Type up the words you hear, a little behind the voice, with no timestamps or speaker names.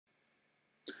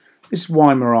This is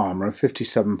Waimarama, a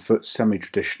 57-foot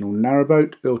semi-traditional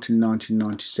narrowboat built in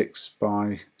 1996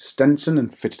 by Stenson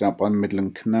and fitted out by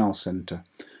Midland Canal Centre.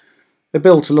 They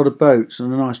built a lot of boats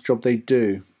and a nice job they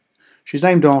do. She's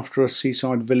named after a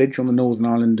seaside village on the Northern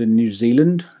Island in New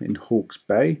Zealand, in Hawke's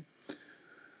Bay.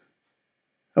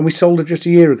 And we sold her just a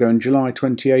year ago in July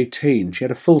 2018. She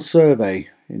had a full survey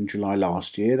in July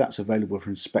last year. That's available for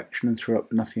inspection and threw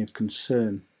up nothing of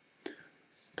concern.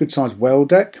 Good sized well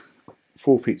deck.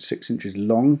 4 feet 6 inches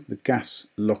long. The gas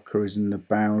locker is in the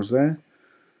bows there.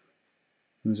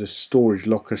 And there's a storage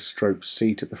locker stroke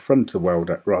seat at the front of the well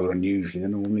deck, rather unusually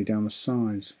than normally down the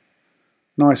sides.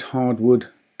 Nice hardwood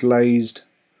glazed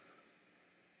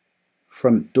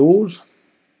front doors.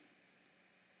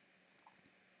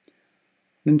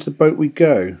 And into the boat we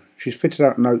go. She's fitted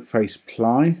out an oak face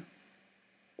ply.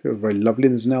 Feels very lovely.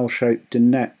 There's an L-shaped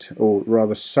dinette, or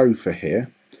rather sofa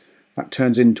here. That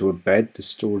turns into a bed, the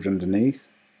storage underneath.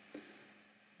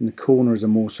 In the corner is a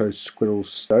Morso squirrel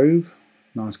stove,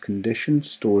 nice condition,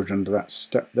 storage under that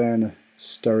step there, and a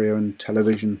stereo and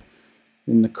television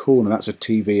in the corner. That's a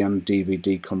TV and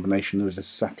DVD combination. There is a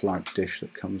satellite dish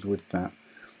that comes with that.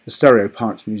 The stereo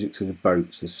pipes music through the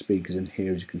boats, the speakers in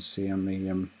here as you can see, and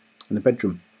in the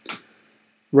bedroom.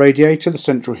 Radiator, the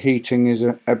central heating is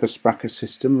a Eberspacher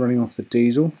system running off the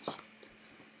diesel.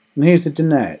 And here's the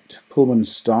dinette, Pullman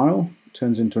style,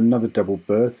 turns into another double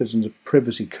berth. There's a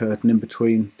privacy curtain in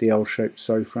between the L-shaped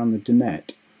sofa and the dinette.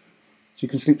 So you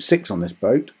can sleep 6 on this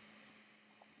boat.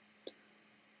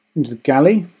 Into the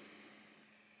galley.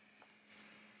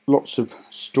 Lots of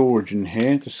storage in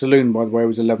here. The saloon, by the way,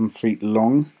 was 11 feet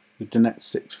long. The dinette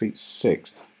 6 feet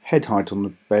 6. Head height on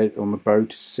the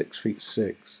boat is 6 feet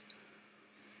 6.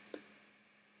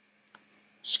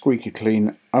 Squeaky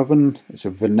clean oven. It's a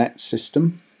Vanette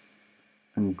system.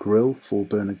 And grill,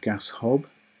 4-burner gas hob.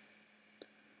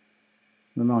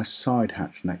 And a nice side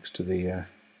hatch next to the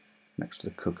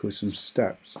cooker with some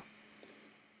steps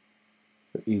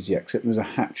for easy exit. And there's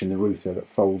a hatch in the roof there that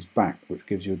folds back, which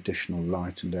gives you additional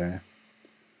light and air.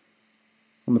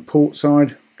 On the port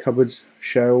side, cupboards,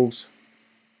 shelves.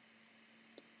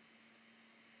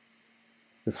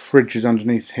 The fridge is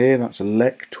underneath here. That's a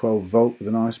Lec 12 volt with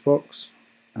an icebox,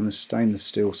 and the stainless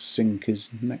steel sink is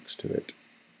next to it.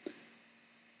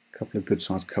 Couple of good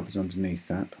sized cupboards underneath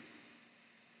that.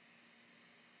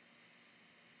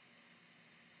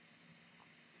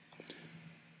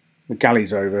 The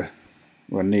galley's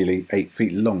nearly 8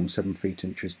 feet long, 7 feet 10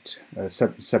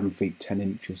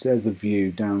 inches. There's the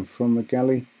view down from the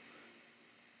galley.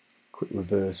 Quick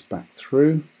reverse back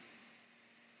through.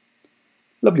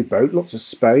 Lovely boat, lots of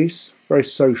space, very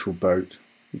social boat.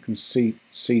 You can seat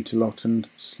a lot and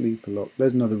sleep a lot.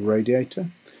 There's another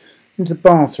radiator. Into the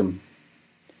bathroom.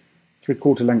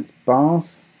 3/4 length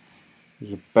bath.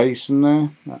 There's a basin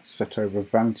there, that's set over a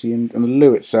vanity, and the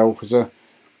loo itself is a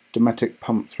Dometic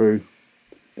dump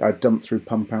through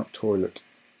pump out toilet.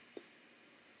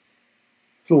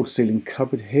 Floor to ceiling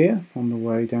cupboard here on the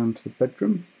way down to the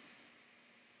bedroom.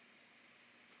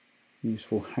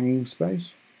 Useful hanging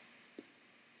space.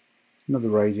 Another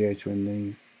radiator in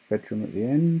the bedroom at the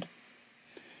end.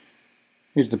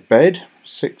 Here's the bed,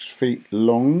 6 feet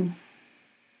long.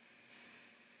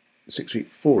 6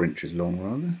 feet 4 inches long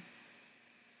rather.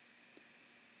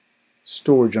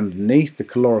 Storage underneath, the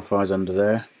calorifier's under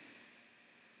there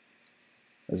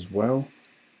as well.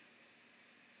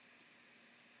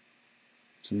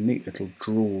 Some neat little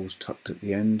drawers tucked at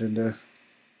the end and a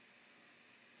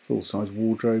full-size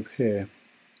wardrobe here.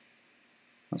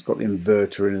 That's got the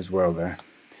inverter in as well there.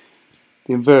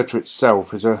 The inverter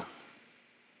itself is a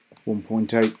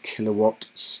 1.8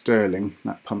 kilowatt Sterling.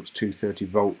 That pumps 230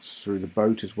 volts through the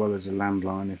boat as well as a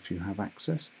landline if you have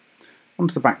access.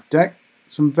 Onto the back deck,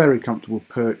 some very comfortable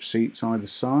perch seats either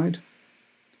side.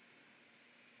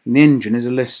 And the engine is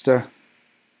a Lister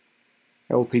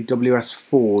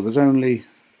LPWS4. There's only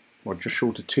just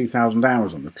short of 2,000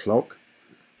 hours on the clock,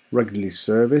 regularly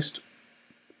serviced.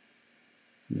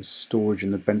 And there's storage in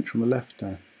the bench on the left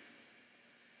there.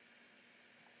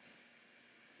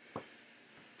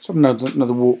 So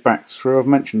another walk back through. I've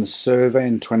mentioned the survey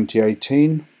in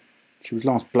 2018. She was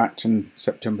last blacked in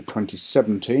September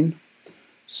 2017.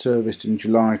 Serviced in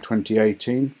July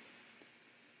 2018.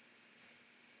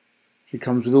 She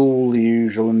comes with all the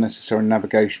usual and necessary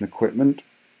navigation equipment.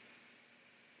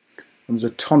 And there's a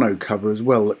tonneau cover as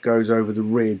well that goes over the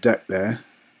rear deck there.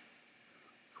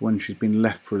 For when she's been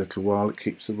left for a little while, it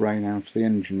keeps the rain out of the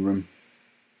engine room.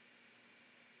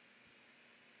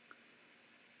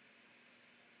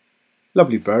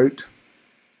 Lovely boat,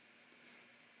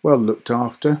 well looked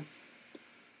after,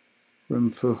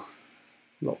 room for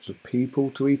lots of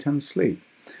people to eat and sleep.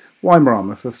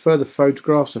 Waimarama. For further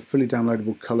photographs, a fully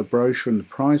downloadable colour brochure and the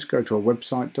price, go to our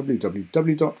website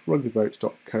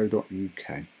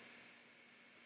www.rugbyboats.co.uk.